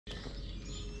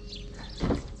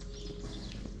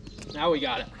Now we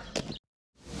got it.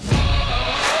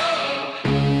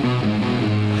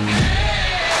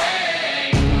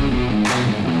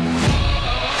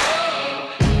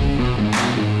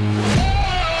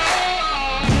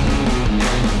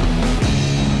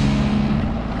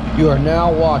 You are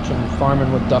now watching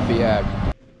Farming with Duffy Ag.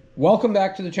 Welcome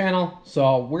back to the channel.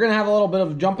 So we're gonna have a little bit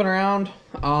of jumping around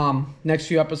next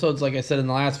few episodes, like I said in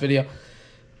the last video,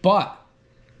 but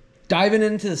diving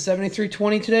into the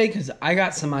 7320 today because I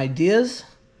got some ideas.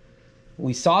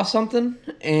 We saw something,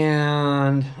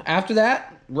 and after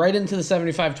that, right into the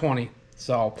 7520.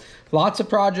 So lots of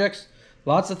projects,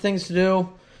 lots of things to do.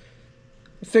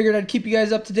 I figured I'd keep you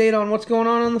guys up to date on what's going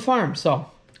on the farm. So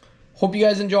hope you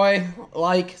guys enjoy,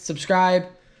 like, subscribe,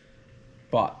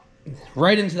 but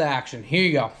right into the action. Here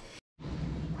you go.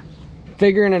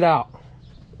 Figuring it out.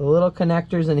 The little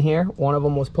connectors in here, one of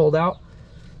them was pulled out.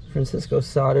 Francisco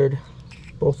soldered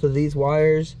both of these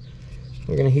wires.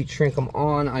 We're gonna heat shrink them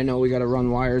on. I know we gotta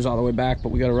run wires all the way back, but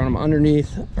we gotta run them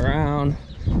underneath, around,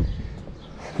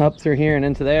 up through here and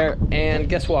into there. And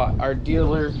guess what? Our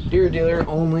Deere dealer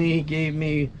only gave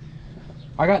me,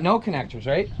 I got no connectors,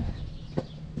 right?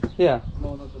 Yeah,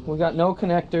 we got no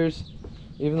connectors,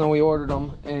 even though we ordered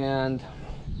them. And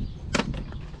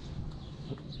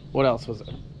what else was it?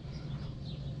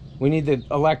 We need the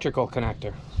electrical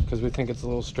connector because we think it's a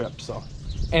little strip. So,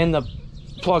 and the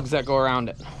plugs that go around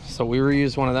it. So we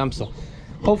reused one of them. So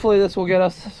hopefully this will get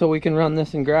us so we can run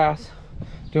this in grass,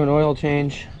 do an oil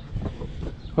change.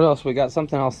 What else? We got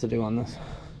something else to do on this.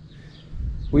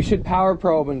 We should power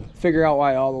probe and figure out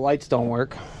why all the lights don't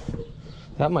work.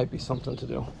 That might be something to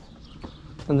do.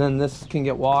 And then this can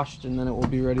get washed and then it will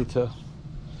be ready to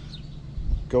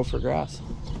go for grass.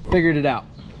 Figured it out.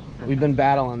 We've been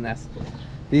battling this.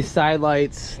 These side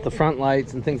lights, the front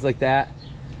lights and things like that.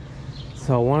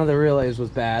 So one of the relays was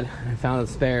bad. I found a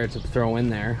spare to throw in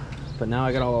there. But now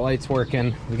I got all the lights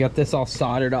working. We got this all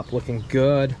soldered up, looking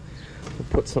good. We'll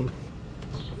put some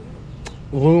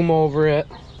loom over it.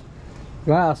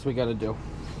 What else we gotta do?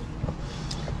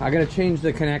 I gotta change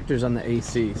the connectors on the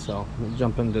AC, so we'll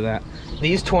jump into that.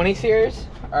 These 20 series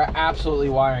are absolutely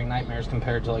wiring nightmares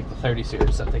compared to like the 30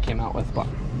 series that they came out with, but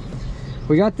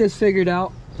we got this figured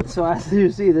out. So as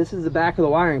you see, this is the back of the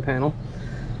wiring panel.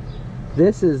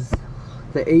 This is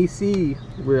the AC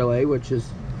relay, which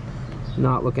is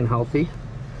not looking healthy.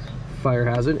 Fire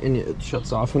hazard, and it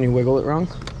shuts off when you wiggle it wrong.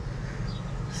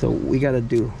 So we gotta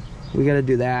do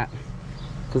that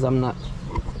because I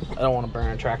don't want to burn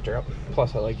a tractor up.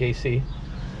 Plus I like AC.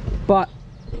 But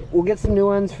we'll get some new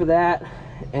ends for that,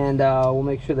 and we'll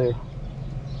make sure they're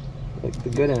like the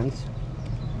good ends.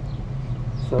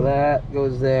 So that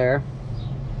goes there.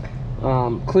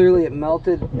 Clearly it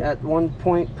melted at one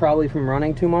point, probably from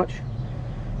running too much,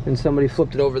 and somebody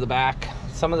flipped it over the back.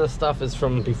 Some of this stuff is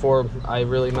from before I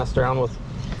really messed around with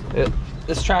it.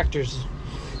 This tractor's,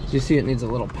 as you see, it needs a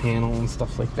little panel and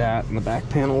stuff like that, and the back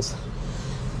panels.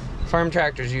 Farm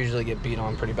tractors usually get beat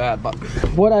on pretty bad, but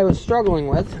what I was struggling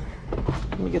with,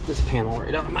 let me get this panel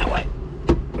right out of my way.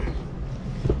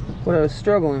 What I was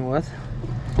struggling with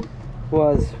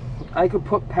was I could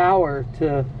put power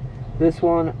to this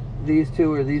one, these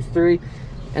two, or these three,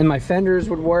 and my fenders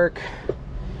would work.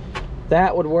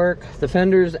 That would work. The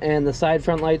fenders and the side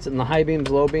front lights and the high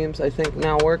beams, low beams, I think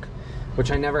now work,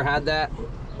 which I never had that.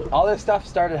 All this stuff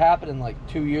started happening like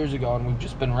 2 years ago, and we've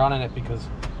just been running it because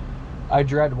I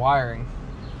dread wiring.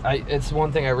 It's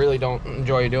one thing I really don't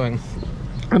enjoy doing.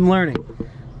 I'm learning.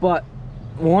 But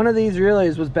one of these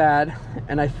relays was bad,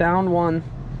 and I found one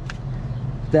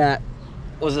that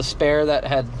was a spare that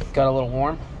had got a little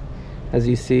warm. As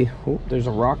you see, oh, there's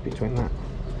a rock between that.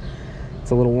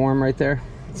 It's a little warm right there.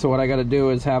 So what I gotta do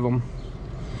is have them,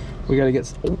 we gotta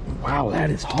get, oh, wow, that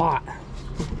is hot.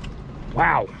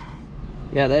 Wow.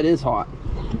 Yeah, that is hot.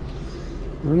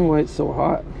 I don't know why it's so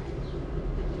hot.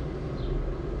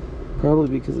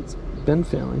 Probably because it's been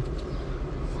failing.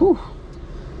 Whew.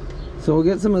 So we'll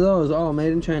get some of those. Oh,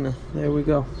 made in China. There we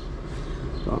go.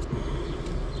 Oh.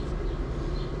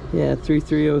 Yeah,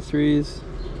 3303s.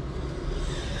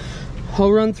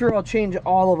 I'll run through, I'll change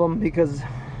all of them because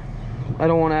I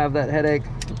don't want to have that headache.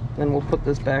 Then we'll put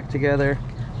this back together.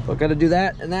 So I've got to do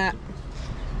that and that.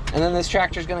 And then this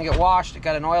tractor's gonna get washed. It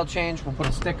got an oil change. We'll put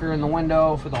a sticker in the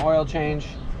window for the oil change.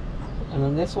 And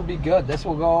then this will be good. This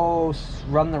will go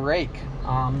run the rake.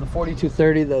 The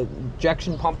 4230, the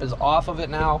injection pump is off of it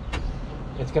now.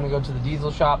 It's gonna go to the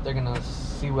diesel shop. They're gonna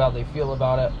see how they feel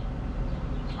about it.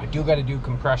 I do gotta do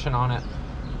compression on it,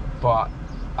 but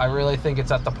I really think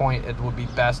it's at the point it would be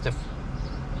best if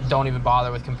you don't even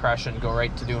bother with compression, go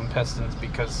right to doing pistons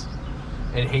because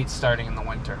it hates starting in the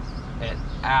winter. it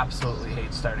absolutely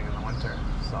hates starting in the winter.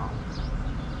 So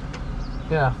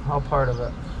yeah, all part of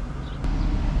it.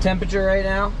 Temperature right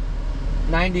now,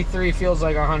 93, feels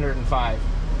like 105.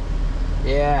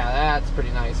 Yeah, that's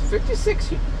pretty nice.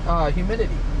 56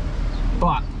 humidity,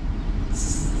 but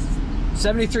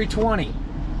 73.20.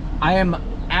 I am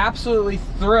absolutely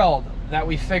thrilled that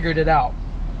we figured it out.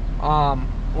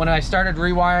 When I started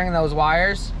rewiring those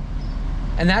wires,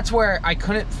 and that's where I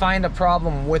couldn't find a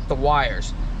problem with the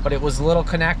wires, but it was a little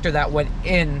connector that went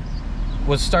in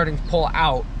was starting to pull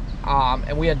out,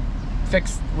 and we had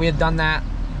done that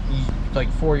like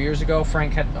 4 years ago.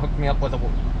 Frank had hooked me up with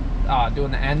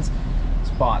doing the ends,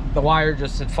 but the wire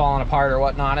just had fallen apart or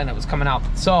whatnot, and it was coming out.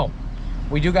 So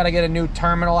we do got to get a new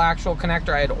terminal actual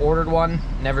connector. I had ordered one,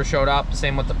 never showed up.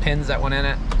 Same with the pins that went in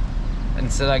it.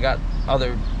 Instead I got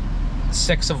other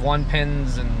 6 of 1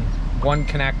 pins and 1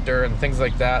 connector and things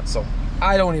like that. So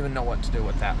I don't even know what to do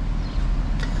with that.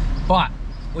 But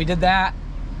we did that,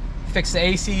 fixed the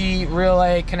AC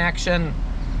relay connection,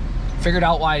 figured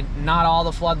out why not all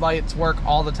the floodlights work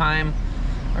all the time,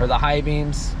 or the high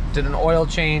beams. Did an oil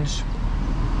change,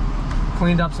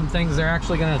 cleaned up some things. They're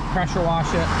actually gonna pressure wash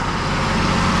it,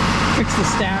 fix the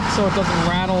stack so it doesn't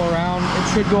rattle around.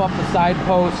 It should go up the side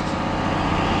post.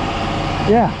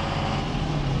 Yeah.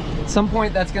 At some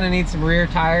point that's gonna need some rear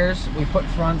tires. We put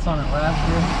fronts on it last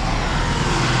year.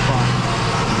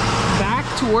 But back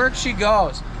to work she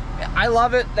goes. I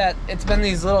love it that it's been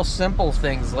these little simple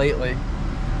things lately,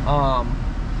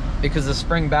 because the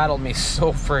spring battled me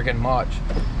so friggin' much.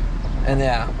 And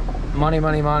yeah, money,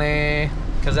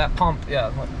 because that pump, yeah,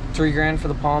 what, 3 grand for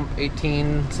the pump,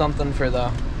 18 something for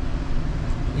the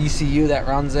ECU that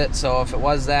runs it. So if it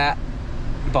was that,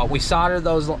 but we soldered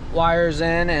those wires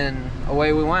in and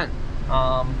away we went.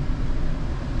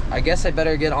 I guess I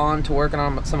better get on to working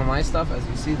on some of my stuff. As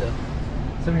you see, the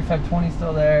 7520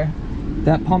 still there.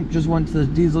 That pump just went to the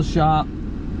diesel shop.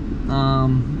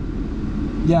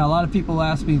 Yeah, a lot of people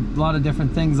ask me a lot of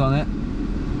different things on it.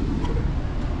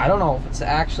 I don't know if it's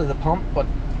actually the pump, but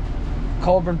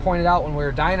Colburn pointed out when we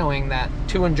were dynoing that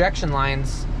 2 injection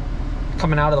lines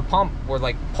coming out of the pump were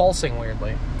like pulsing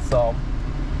weirdly. So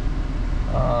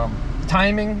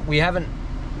timing, we haven't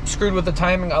screwed with the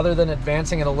timing other than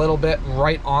advancing it a little bit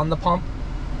right on the pump,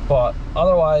 but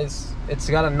otherwise it's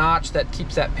got a notch that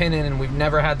keeps that pin in, and we've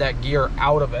never had that gear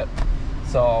out of it,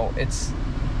 so it's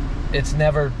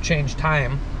never changed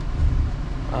time.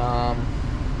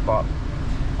 But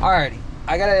alrighty,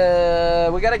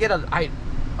 we gotta get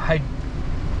a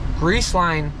grease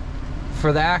line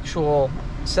for the actual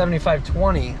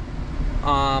 7520.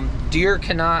 Deere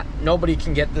nobody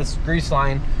can get this grease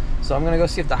line, so I'm gonna go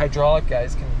see if the hydraulic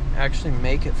guys can actually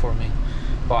make it for me.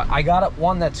 But I got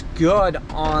one that's good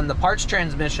on the parts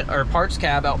transmission or parts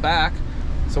cab out back,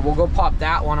 so we'll go pop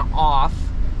that one off,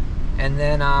 and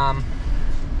then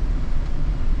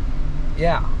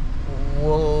yeah,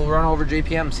 we'll run over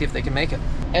JPM, see if they can make it.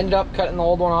 Ended up cutting the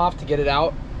old one off to get it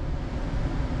out.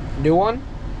 New one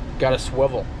got a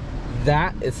swivel.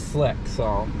 That is slick.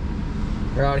 So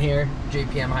we're out here,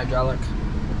 JPM hydraulic.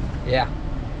 Yeah,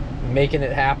 making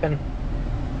it happen.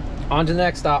 On to the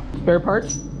next stop. Spare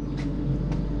parts?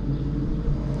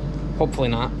 Hopefully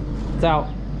not. It's out.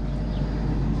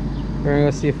 We're gonna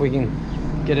go see if we can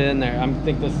get it in there. I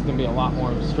think this is gonna be a lot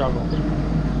more of a struggle.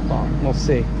 Well, we'll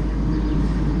see.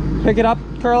 Pick it up,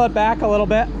 curl it back a little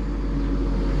bit.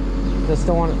 Just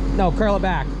don't want to, no, curl it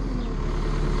back.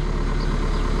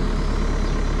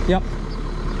 Yep.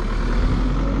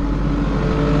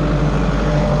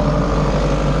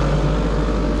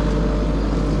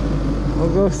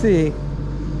 We'll go see,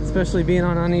 especially being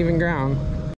on uneven ground.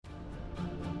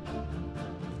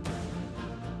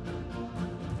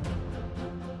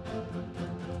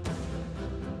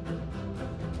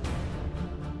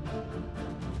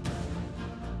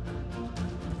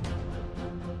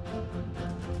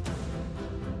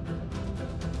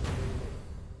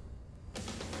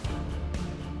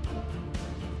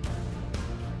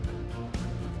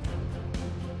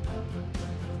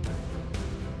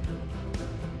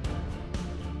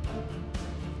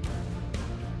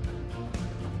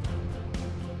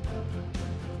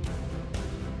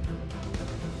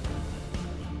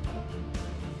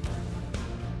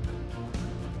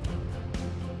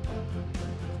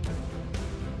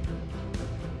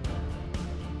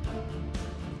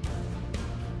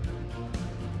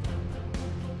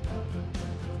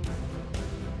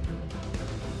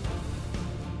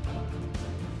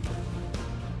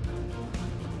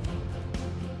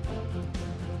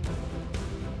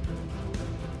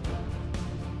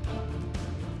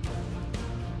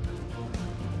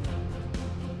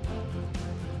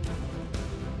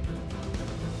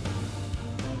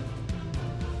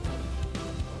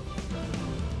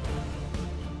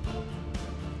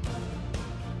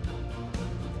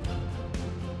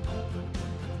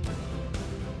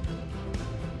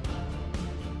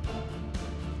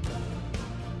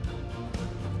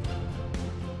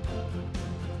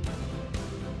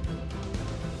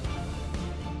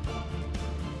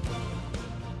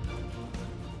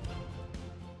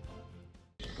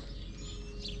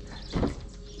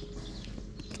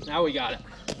 Now we got it.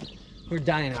 We're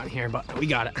dying out here, but we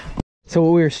got it. So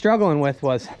what we were struggling with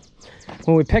was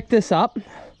when we picked this up,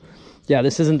 yeah,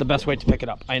 this isn't the best way to pick it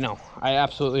up. I know, I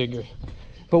absolutely agree.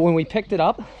 But when we picked it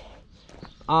up,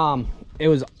 it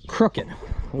was crooked.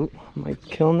 Ooh, am I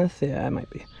killing this? Yeah, I might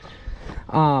be.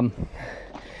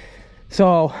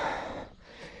 So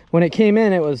when it came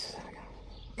in, it was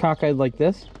cockeyed like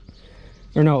this.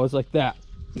 Or no, it was like that.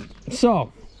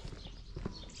 So,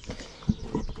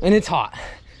 and it's hot.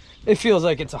 It feels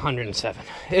like it's 107.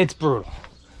 It's brutal.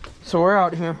 So we're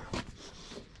out here.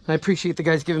 I appreciate the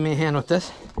guys giving me a hand with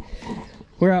this.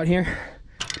 We're out here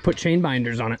to put chain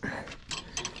binders on it.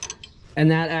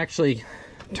 And that actually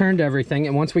turned everything.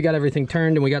 And once we got everything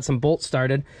turned and we got some bolts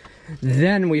started,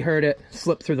 then we heard it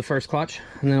slip through the first clutch,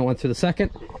 and then it went through the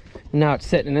second. And now it's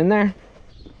sitting in there.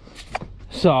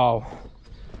 So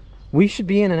we should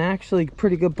be in an actually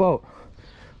pretty good boat.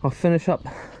 I'll finish up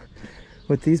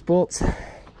with these bolts,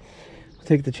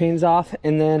 take the chains off,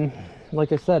 and then,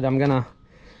 like I said,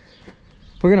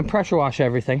 we're gonna pressure wash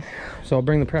everything. So I'll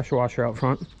bring the pressure washer out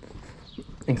front,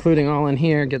 including all in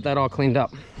here, get that all cleaned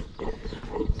up.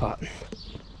 But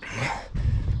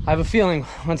I have a feeling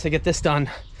once I get this done,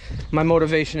 my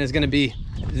motivation is gonna be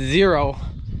zero,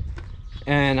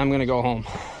 and I'm gonna go home.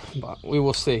 But we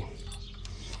will see.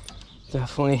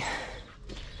 Definitely,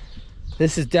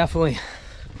 this is definitely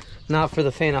not for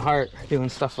the faint of heart, doing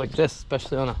stuff like this,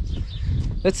 especially on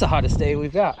it's the hottest day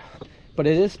we've got. But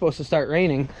it is supposed to start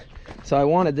raining, so I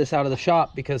wanted this out of the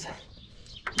shop because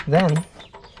then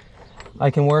I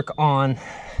can work on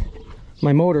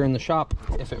my motor in the shop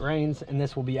if it rains, and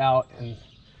this will be out and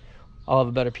I'll have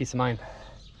a better peace of mind.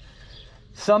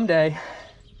 Someday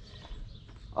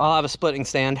I'll have a splitting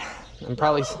stand, and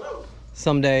probably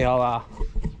someday I'll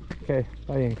okay,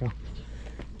 bye Yanko.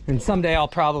 And someday I'll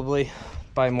probably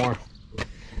buy more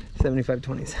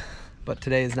 7520s, but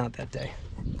today is not that day.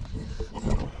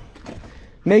 So,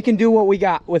 make and do what we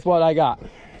got with what I got.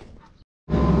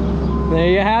 There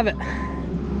you have it.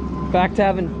 Back to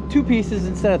having 2 pieces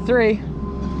instead of 3.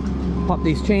 Pop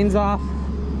these chains off,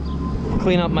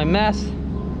 clean up my mess.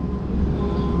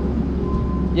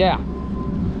 Yeah,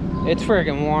 it's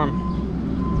friggin'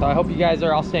 warm. So I hope you guys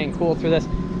are all staying cool through this.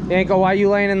 Yanko, why are you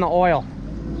laying in the oil?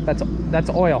 That's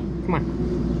oil. Come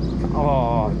on.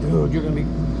 Oh, dude, you're gonna be...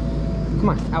 Come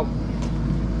on, out.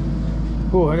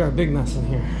 Oh, I got a big mess in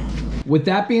here. With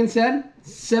that being said,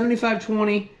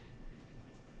 7520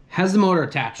 has the motor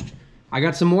attached. I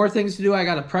got some more things to do. I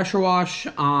got a pressure wash,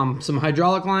 some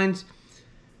hydraulic lines.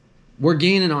 We're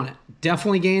gaining on it.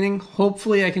 Definitely gaining.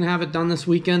 Hopefully I can have it done this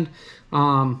weekend.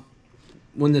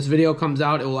 When this video comes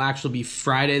out, it will actually be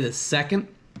Friday the 2nd.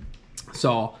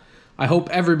 So I hope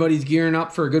everybody's gearing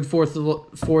up for a good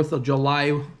 4th of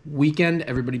July weekend.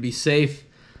 Everybody be safe.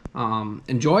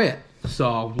 Enjoy it.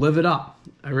 So live it up.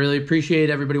 I really appreciate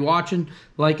everybody watching,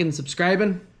 liking,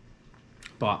 subscribing.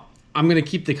 But I'm going to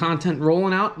keep the content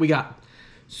rolling out. We got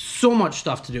so much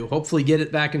stuff to do. Hopefully get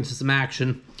it back into some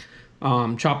action.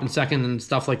 Chopping second and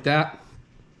stuff like that.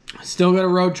 Still got a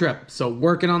road trip. So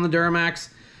working on the Duramax.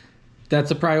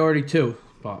 That's a priority too.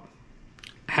 But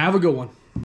have a good one.